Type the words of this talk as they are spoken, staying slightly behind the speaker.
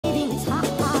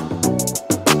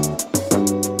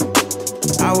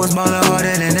smaller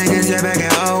hearted than niggas, yeah, back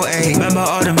in 08. Remember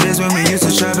all them days when we used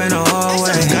to trap in the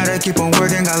hallway. Gotta keep on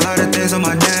working, got a lot of things on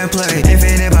my damn plate. If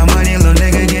it ain't about money, little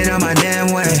nigga, get out my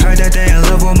damn way. Heard that they in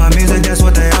love with my music, that's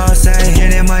what they all say.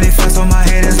 Getting money fast on my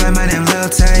haters like my name Lil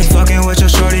Tay. Fucking with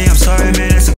your shorty, I'm sorry,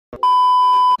 man, it's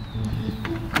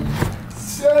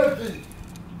 70,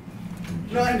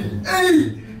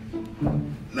 98,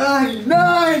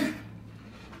 99,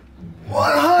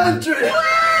 100.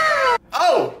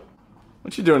 Oh!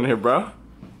 What you doing here, bro?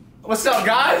 What's up,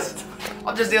 guys?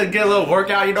 I'm just gonna get a little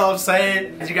workout, you know what I'm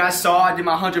saying? As you guys saw, I did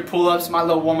my 100 pull-ups, my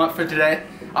little warm-up for today.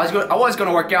 I was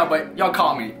gonna work out, but y'all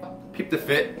called me. Peep the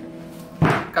fit.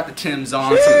 Got the Timbs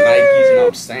on, some Nikes, you know what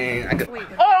I'm saying? I got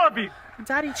all of you!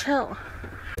 Daddy, chill.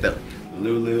 The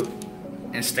Lulu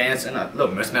and stance and a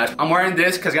little mismatch. I'm wearing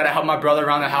this because I gotta help my brother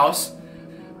around the house.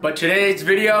 But today's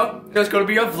video is gonna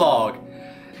be a vlog.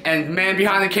 And man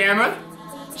behind the camera,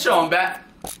 show him back.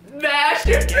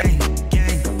 Bastian!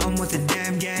 I'm with the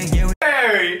damn gang, yeah.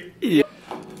 Hey! Yeah.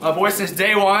 My boy since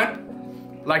day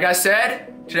one. Like I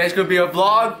said, today's gonna be a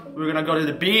vlog. We're gonna go to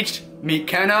the beach, meet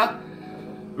Kenna.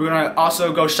 We're gonna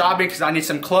also go shopping because I need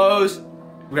some clothes.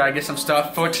 We gotta get some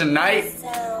stuff for tonight.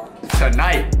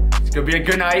 Tonight. It's gonna be a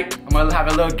good night. I'm gonna have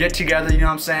a little get together, you know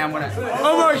what I'm saying? I'm gonna.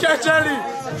 Oh my gosh,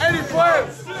 Eddie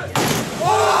players!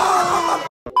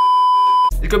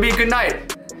 It's gonna be a good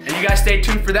night. And you guys stay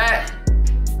tuned for that.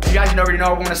 You guys already know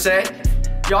what I'm gonna say.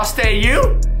 Y'all stay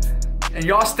you, and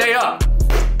y'all stay up.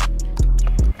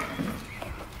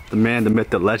 The man, the myth,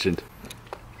 the legend.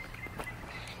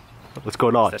 What's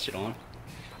going on? Is that shit on?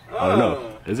 I don't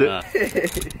know. Is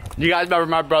it? You guys remember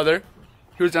my brother?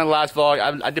 He was in the last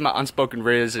vlog. I did my unspoken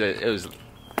riz. It was,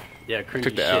 yeah, cringy.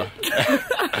 Took the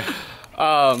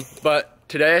L. But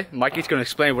today, Mikey's gonna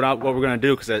explain what we're gonna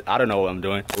do because I don't know what I'm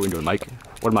doing. What are we doing, Mikey?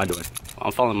 What am I doing?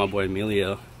 I'm following my boy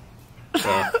Emilio.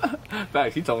 So,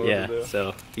 Facts, he told me what to do.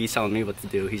 So he's telling me what to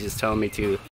do. He's just telling me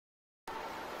to.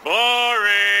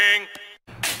 Boring.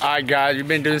 All right, guys, we've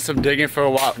been doing some digging for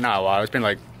a while. Not a while. It's been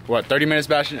like what, 30 minutes,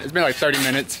 Bastian? It's been like 30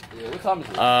 minutes. Yeah, what time is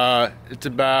it? It's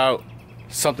about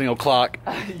something o'clock.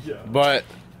 Yeah. But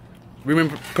we've been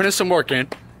putting some work in,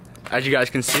 as you guys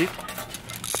can see.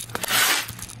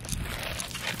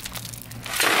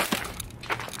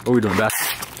 What are we doing, Bastian?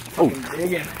 Oh,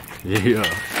 Digging. Yeah.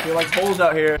 Feel like holes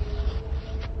out here.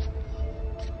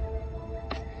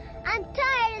 I'm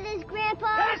tired of this,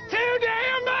 Grandpa. That's too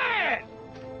damn bad.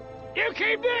 You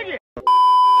keep digging. All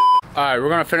right, we're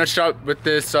gonna finish up with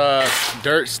this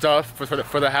dirt stuff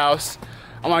for the house.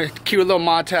 I'm gonna cue a little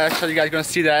montage so you guys are gonna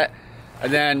see that.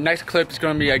 And then next clip is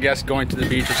gonna be, I guess, going to the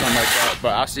beach or something like that.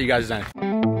 But I'll see you guys then.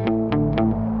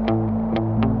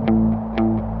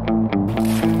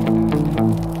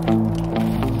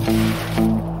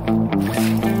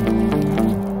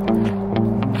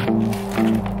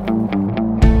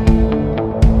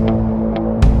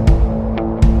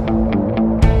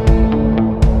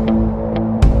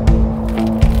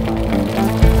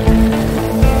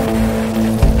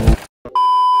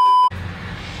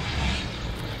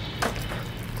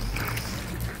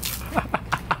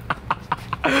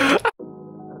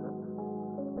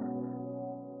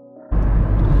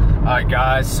 Alright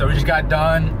guys, so we just got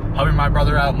done helping my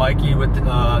brother out, Mikey, with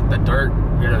the dirt.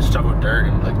 We had to shovel dirt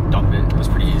and like dump it. It was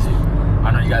pretty easy.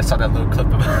 I know you guys saw that little clip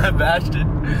of Bastian.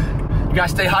 You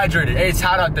guys stay hydrated. Hey, it's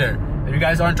hot out there. If you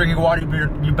guys aren't drinking water,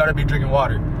 you better be drinking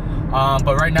water.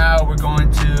 But right now we're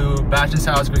going to Bastian's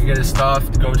house. We're gonna get his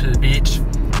stuff to go to the beach.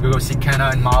 We're gonna go see Kenna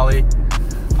and Molly.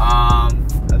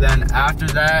 And then after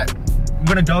that, I'm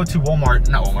gonna go to Walmart,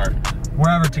 not Walmart,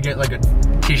 wherever to get like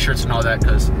t-shirts and all that,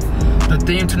 because the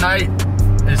theme tonight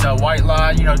is a white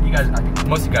lie. You know, you guys, I think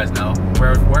most of you guys know.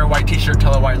 Wear a white t-shirt,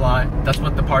 tell a white lie. That's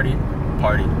what the party,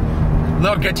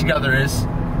 little get together is.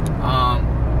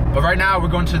 But right now we're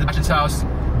going to the Bastian's house,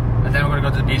 and then we're gonna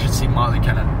go to the beach and see Molly and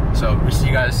Kenna. So we'll see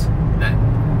you guys then.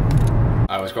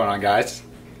 All right, what's going on, guys?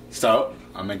 So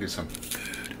I'm making some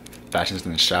food. Bastian's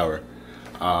in the shower,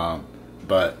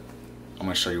 but I'm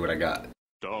gonna show you what I got.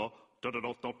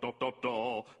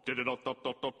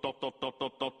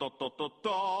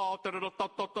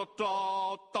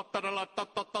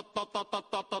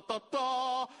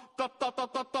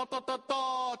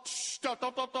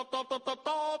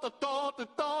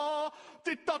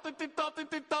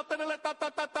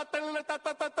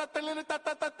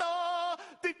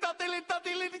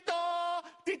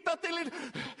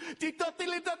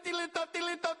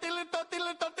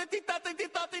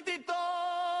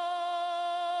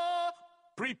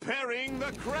 Preparing the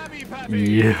Krabby Patty.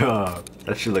 Yeah,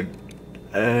 that should look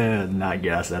not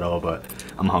gas at all, but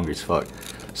I'm hungry as fuck.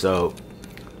 So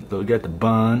we'll get the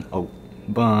bun. Oh,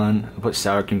 bun. I put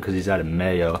sour cream because he's out of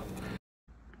mayo.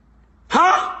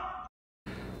 Huh?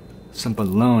 Some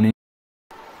bologna.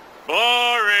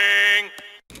 Boring.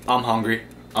 I'm hungry.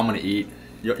 I'm gonna eat.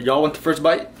 Y'all want the first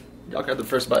bite? Y'all got the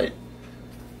first bite?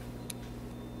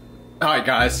 Alright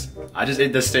guys, I just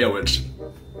ate this sandwich.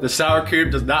 The sour cream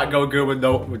does not go good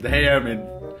with the ham, and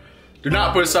do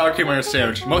not put sour cream on your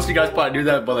sandwich. Most of you guys probably do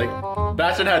that, but like,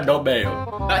 Bastian had no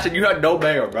mayo. Bastian, you had no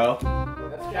mayo, bro.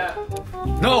 That's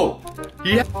cat. No!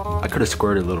 I could have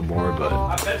squirted a little more, but...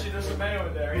 I bet you there's some mayo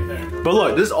in there, ain't there? But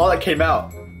look, this is all that came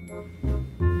out.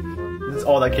 This is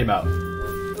all that came out.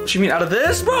 What you mean, out of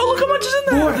this? Bro, look how much is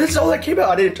in there! Boy, this is all that came out.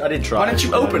 I didn't try. Why didn't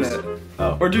you open it?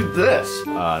 Oh. Or do this?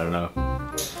 I don't know.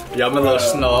 Yeah, I'm a little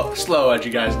slow, as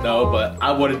you guys know, but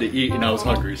I wanted to eat and I was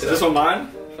hungry. So. Is this one mine?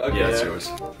 Okay, Yeah, that's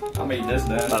yours. I'm eating this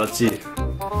then. Let's see.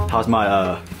 How's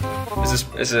my Is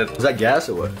that gas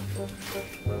or what?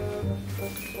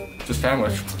 it's a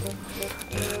sandwich?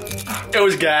 It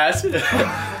was gas.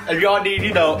 If y'all need,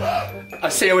 you know, a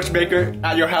sandwich maker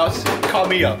at your house, call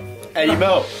me up. Hey, you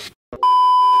know.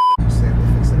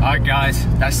 Alright guys,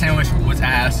 that sandwich was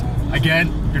ass. Again,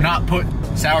 do not put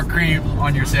sour cream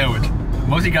on your sandwich.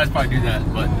 Most of you guys probably do that,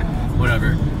 but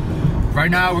whatever. Right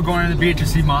now we're going to the beach to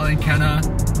see Molly and Kenna,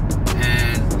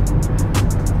 and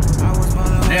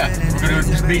yeah, we're going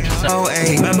to the beach. Oh,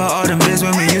 hey, remember all them days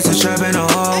when we used to trap in the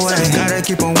hallway. Gotta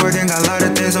keep on working, got a lot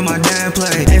of things on my damn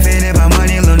plate. If it ain't about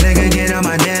money, little nigga, get out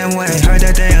my damn way. Heard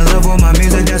that they in love with my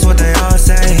music, that's what they all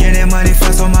say. Getting money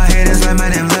fast on my haters like my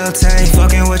name Lil Tay.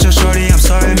 Fucking with your shorty, I'm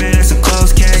sorry, man, it's a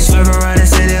close case. Swerve around the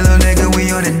city, little nigga,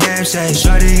 we on the damn shade.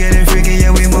 Shorty getting freaky,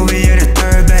 yeah, we moving here to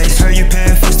third base. Heard you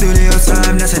paying for studio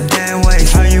time, that's a damn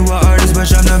waste. How you an artist, but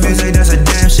drop no music, that's a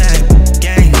damn shame.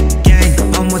 Gang,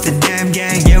 I'm with the damn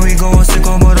gang. Yeah, we going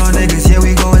sicko mode on niggas, yeah,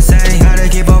 we go insane. Gotta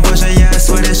keep on pushing, yeah, I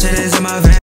swear this shit is in my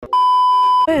vein.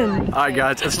 Alright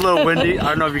guys, it's a little windy. I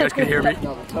don't know if you guys can hear me,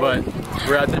 but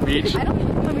we're at the beach.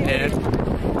 And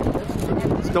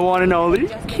it's the one and only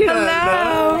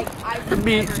Kenna.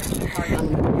 Me.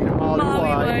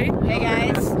 Molly. Hey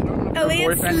guys.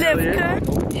 Elliot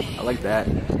Slivka. I like that.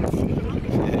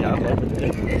 Yeah, I love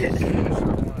it.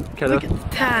 Kenna. Look at the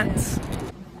tats.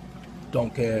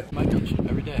 Don't care. My beach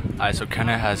every day. Alright, so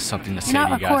Kenna has something to say Not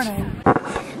to you guys. recording.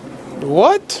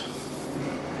 What?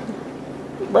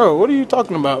 Bro, what are you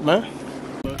talking about, man?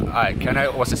 Alright,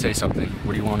 Kenna wants to say something.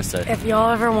 What do you want to say? If y'all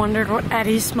ever wondered what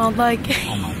Eddie smelled like,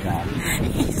 Oh my god.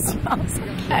 he smells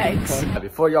like eggs.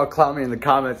 Before y'all clown me in the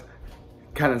comments,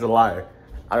 Kenna's a liar.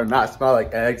 I do not smell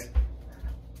like eggs.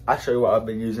 I'll show you what I've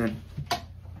been using.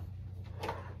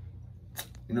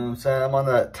 You know what I'm saying? I'm on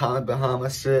that Tommy Bahama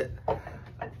shit.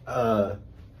 What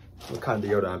kind of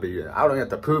deodorant I be using? I don't have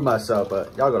to prove myself,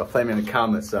 but y'all gotta flame me in the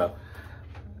comments, so.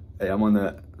 Hey, I'm on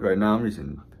that right now. I'm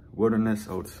using Wilderness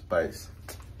Old Spice.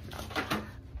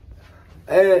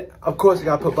 And of course you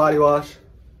gotta put body wash.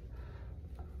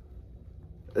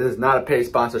 This is not a paid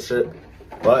sponsorship,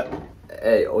 but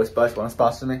hey, Old Spice wanna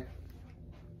sponsor me?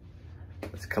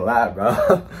 Let's collab,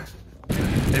 bro.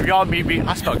 If y'all meet me,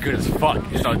 I smell good as fuck.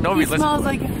 So don't He be smells listening.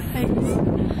 like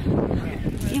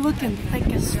eggs. He looking thick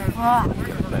as fuck.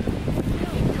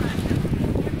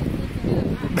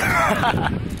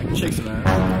 Shake some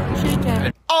ass. Shake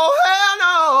it. Oh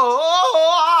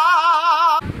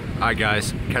hell no! Alright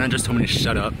guys, Kenna just told me to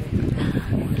shut up.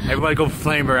 Everybody go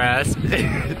flame her ass.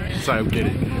 Sorry, I'm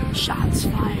kidding. Shots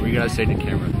What fired. you gotta say to the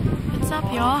camera? What's up,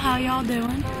 y'all? How y'all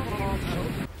doing?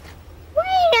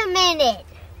 Wait a minute.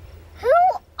 Who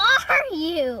are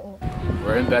you?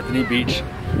 We're in Bethany Beach.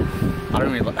 I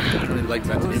don't really like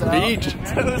Bethany Beach.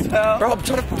 Bro, I'm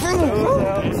trying to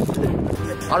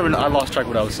I lost track of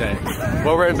what I was saying.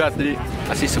 Well, we're in Bethany.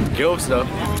 I see some gilfs though.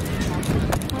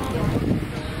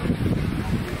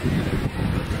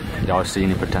 Y'all see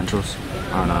any potentials?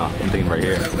 I don't know. I'm thinking right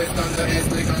here.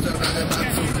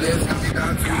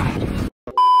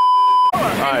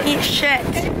 Alright. Eat shit.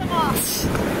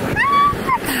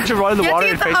 Should run in the You have water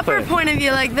to and get the face upper plant. point of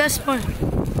view, like this one.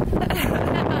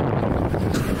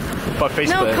 But face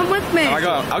No, plant. come with me.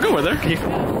 I'll go with her.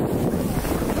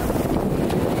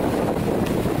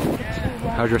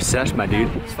 How's your sesh, my dude?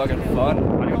 It's fucking fun.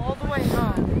 All the way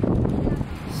home.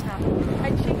 Stop. I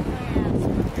checked my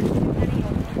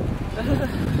ass.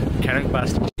 Kenna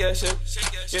Bastian. Yeah,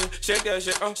 shake that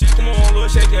shit. Come on,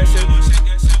 Lord, shake that shit.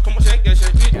 Come on, shake that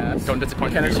shit. Yeah, don't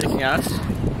disappoint Kenna shaking ass.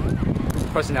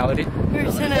 Personality.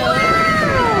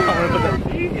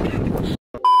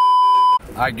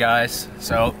 Alright guys,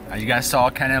 so as you guys saw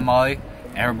Kenna and Molly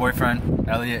and her boyfriend,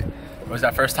 Elliot. It was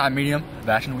that first time meeting him.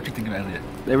 Bastian, what you think of Elliot?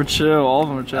 They were chill. All of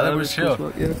them were chill. Elliot was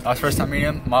chill. Yeah. That was first time meeting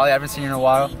him. Molly, I haven't seen her in a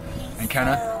while. And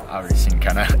Kenna, I already seen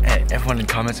Kenna. Hey, everyone in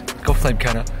comments, go flame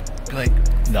Kenna. Be like,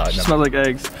 no, no. Smells like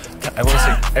eggs. Everyone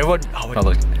say, everyone, oh,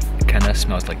 look, Kenna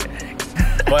smells like eggs.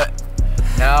 But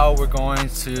now we're going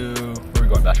to, where are we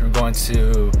going, Bastian? We're going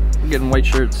to, We're getting white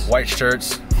shirts. White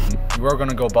shirts. We're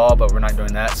gonna go ball, but we're not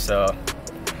doing that. So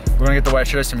we're gonna get the white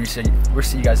shirts, and we'll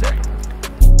see you guys there.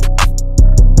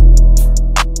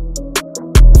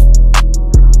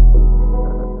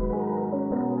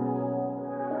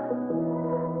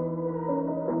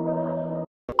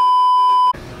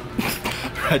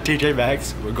 At TJ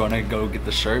Maxx, we're gonna go get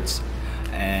the shirts,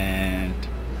 and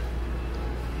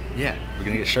yeah, we're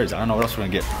gonna get shirts. I don't know what else we're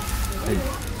gonna get. Hey,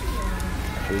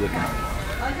 what are you looking at?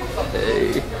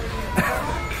 Hey.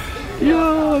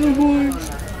 Yo, the boys.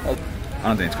 I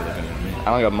don't think it's good looking at me. I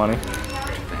don't got money.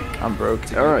 I'm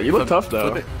broke. Alright, you look tough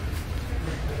though.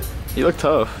 You look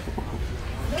tough.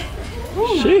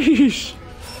 Sheesh.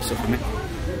 So for me.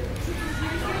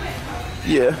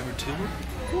 Yeah. Number 2.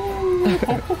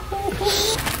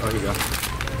 Oh, here you go.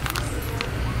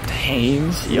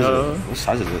 Hanes, yo. What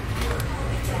size is it?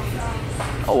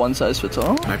 A one size fits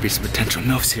all? Might be some potential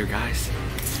MILFs here, guys.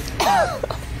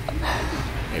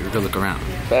 Hey, we're gonna look around.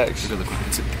 Facts. We're gonna look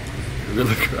around. We're gonna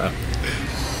look around.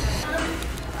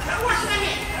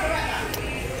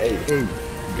 Hey,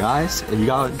 guys, if you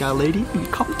got a lady, you can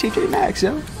call me TJ Maxx,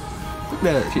 yo. Look at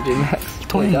that. TJ Maxx.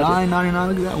 $29.99.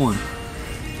 Look at that one.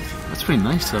 That's pretty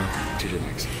nice, though. TJ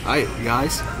Maxx. Alright,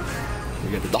 guys. We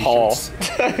got the haul.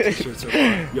 T-shirts.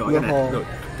 Yo, I got that. Look,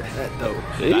 the hat, though.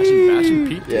 Bastian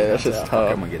Pete. Yeah, that's just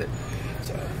tough. I'm gonna get it.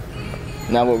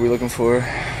 Now what we looking for?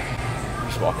 I'm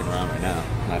just walking around right now,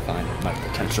 and I find my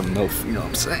potential MILF, you know what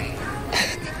I'm saying?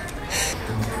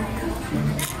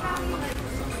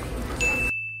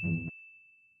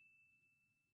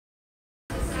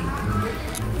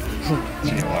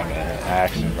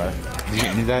 Action, bro. Did you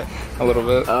get any of that? A little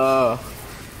bit.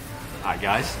 Alright,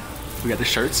 guys. We got the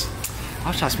shirts. I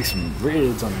was trying to speak some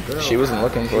ribs on the girl. She wasn't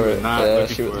looking for it. Yeah,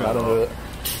 she was not into it.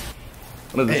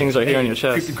 One of the things right here on your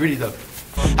chest. Creep the gritty, though.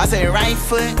 I say right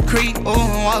foot creep, ooh,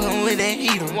 walking with that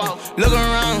heater. Look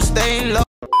around, stay low.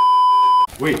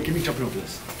 Wait, give me jumping over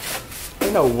this.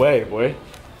 Ain't no way, boy.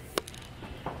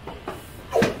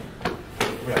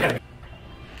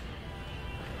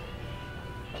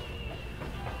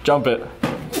 Jump it.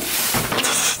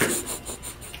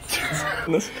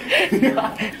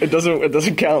 It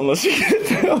doesn't count unless you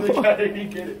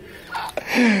get it.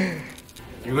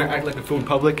 You're gonna act like a fool in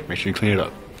public, make sure you clean it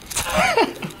up.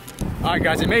 Alright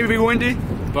guys, it may be windy,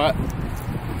 but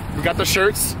we got the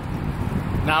shirts.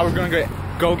 Now we're gonna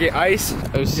go get ice.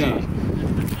 OC.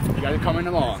 You guys are coming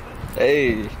along.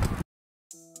 Hey.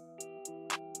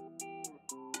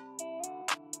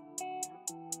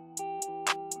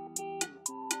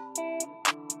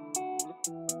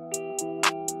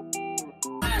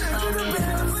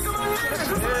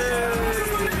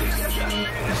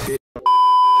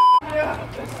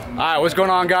 Alright, what's going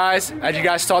on, guys? As you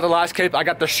guys saw the last clip, I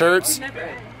got the shirts.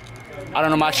 I don't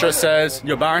know, my shirt says,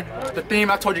 yo, Byron. The theme,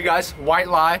 I told you guys, white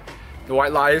lie. The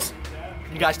white lie is,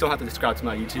 you guys don't have to subscribe to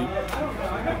my YouTube.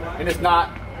 And it's not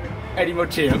Eddie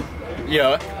MOCHIAM.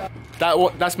 Yeah.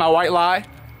 That's my white lie.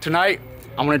 Tonight,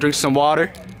 I'm gonna drink some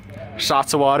water.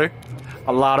 Shots of water.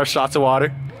 A lot of shots of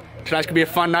water. Tonight's gonna be a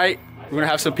fun night. We're gonna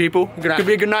have some people. It's gonna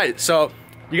be a good night. So,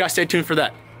 you guys stay tuned for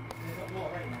that.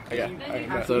 Okay.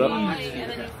 Throw it up.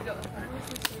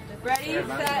 Ready,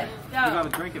 set, go. You gotta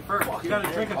drink it first. You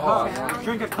gotta drink a cup.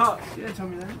 Drink a cup. You didn't tell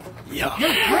me that. Yeah.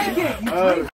 Drink it.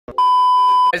 You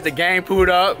As the gang pulled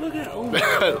up. Look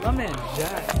at my man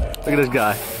Jack. Look at this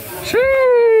guy.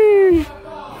 Sheesh.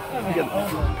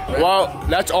 Well,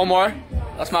 that's Omar.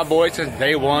 That's my boy since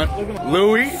day one.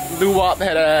 Louis, Lou Wop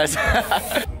head ass.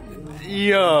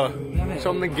 Yeah. Show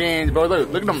him the games, bro.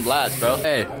 Look at them blats, bro.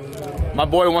 Hey, my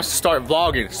boy wants to start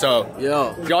vlogging, so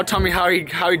y'all tell me how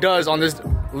he does on this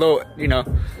little, you know.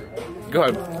 Go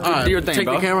ahead. Alright, do your thing, take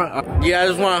bro. the camera. Yeah, I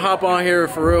just want to hop on here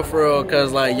for real,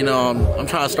 cause like, you know, I'm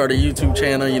trying to start a YouTube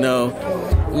channel, you know,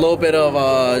 a little bit of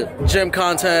gym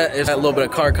content, it's a little bit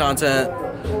of car content,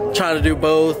 trying to do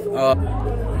both. I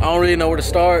don't really know where to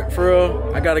start for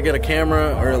real. I gotta get a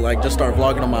camera or like just start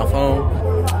vlogging on my phone.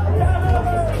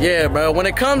 Yeah, bro, when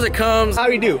it comes, it comes. How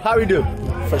we do?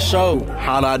 For sure.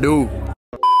 How'd I do?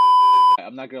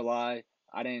 I'm not gonna lie,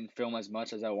 I didn't film as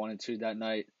much as I wanted to that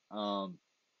night. I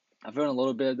filmed a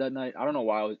little bit that night. I don't know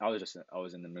why I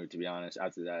was in the mood, to be honest.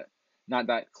 After that, not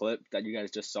that clip that you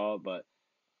guys just saw, but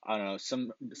I don't know,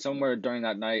 somewhere during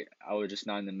that night I was just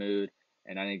not in the mood,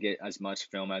 and I didn't get as much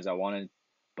film as I wanted.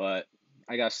 But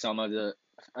I got some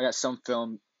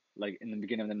film like in the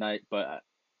beginning of the night, but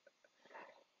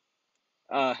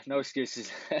No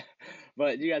excuses.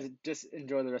 But you guys just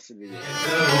enjoy the rest of the video.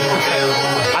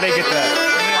 I didn't get that.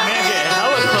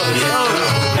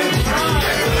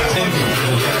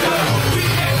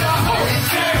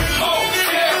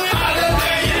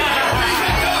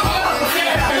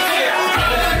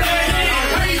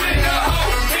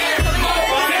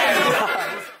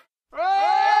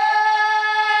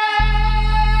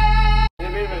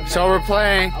 So we're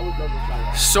playing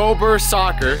sober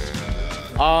soccer.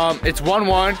 It's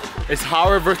 1-1. It's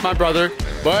Howard versus my brother,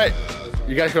 but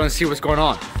you guys are gonna see what's going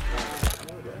on.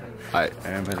 Alright,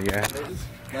 and yeah.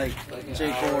 Like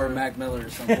J. Cole or Mac Miller or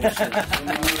some bullshit.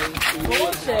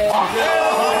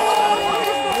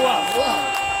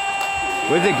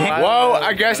 What's the game? Whoa,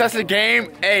 I guess that's the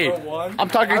game. Hey, I'm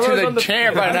talking to the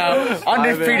champ right now.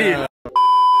 Undefeated.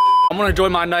 I'm gonna enjoy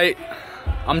my night.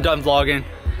 I'm done vlogging.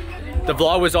 The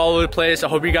vlog was all over the place. I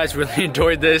hope you guys really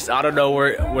enjoyed this. I don't know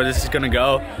where this is gonna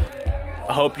go.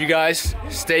 I hope you guys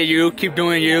stay you, keep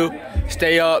doing you,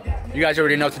 stay up. You guys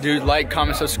already know what to do. Like,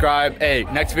 comment, subscribe. Hey,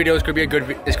 next video is gonna be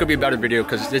it's gonna be a better video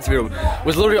because this video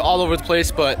was literally all over the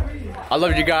place. But I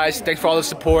love you guys. Thanks for all the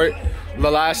support.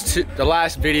 The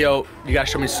last video, you guys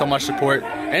showed me so much support,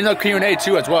 and the Q&A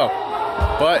too as well.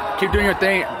 But keep doing your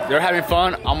thing. They're having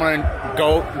fun. I'm gonna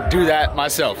go do that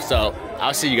myself. So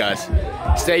I'll see you guys.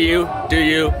 Stay you, do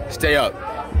you, stay up.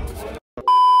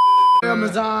 Hey,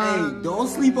 don't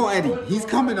sleep on Eddie. He's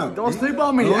coming up. Don't sleep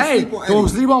on me. Hey, don't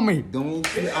sleep on me.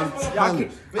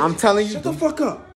 I'm telling you. Shut the fuck up.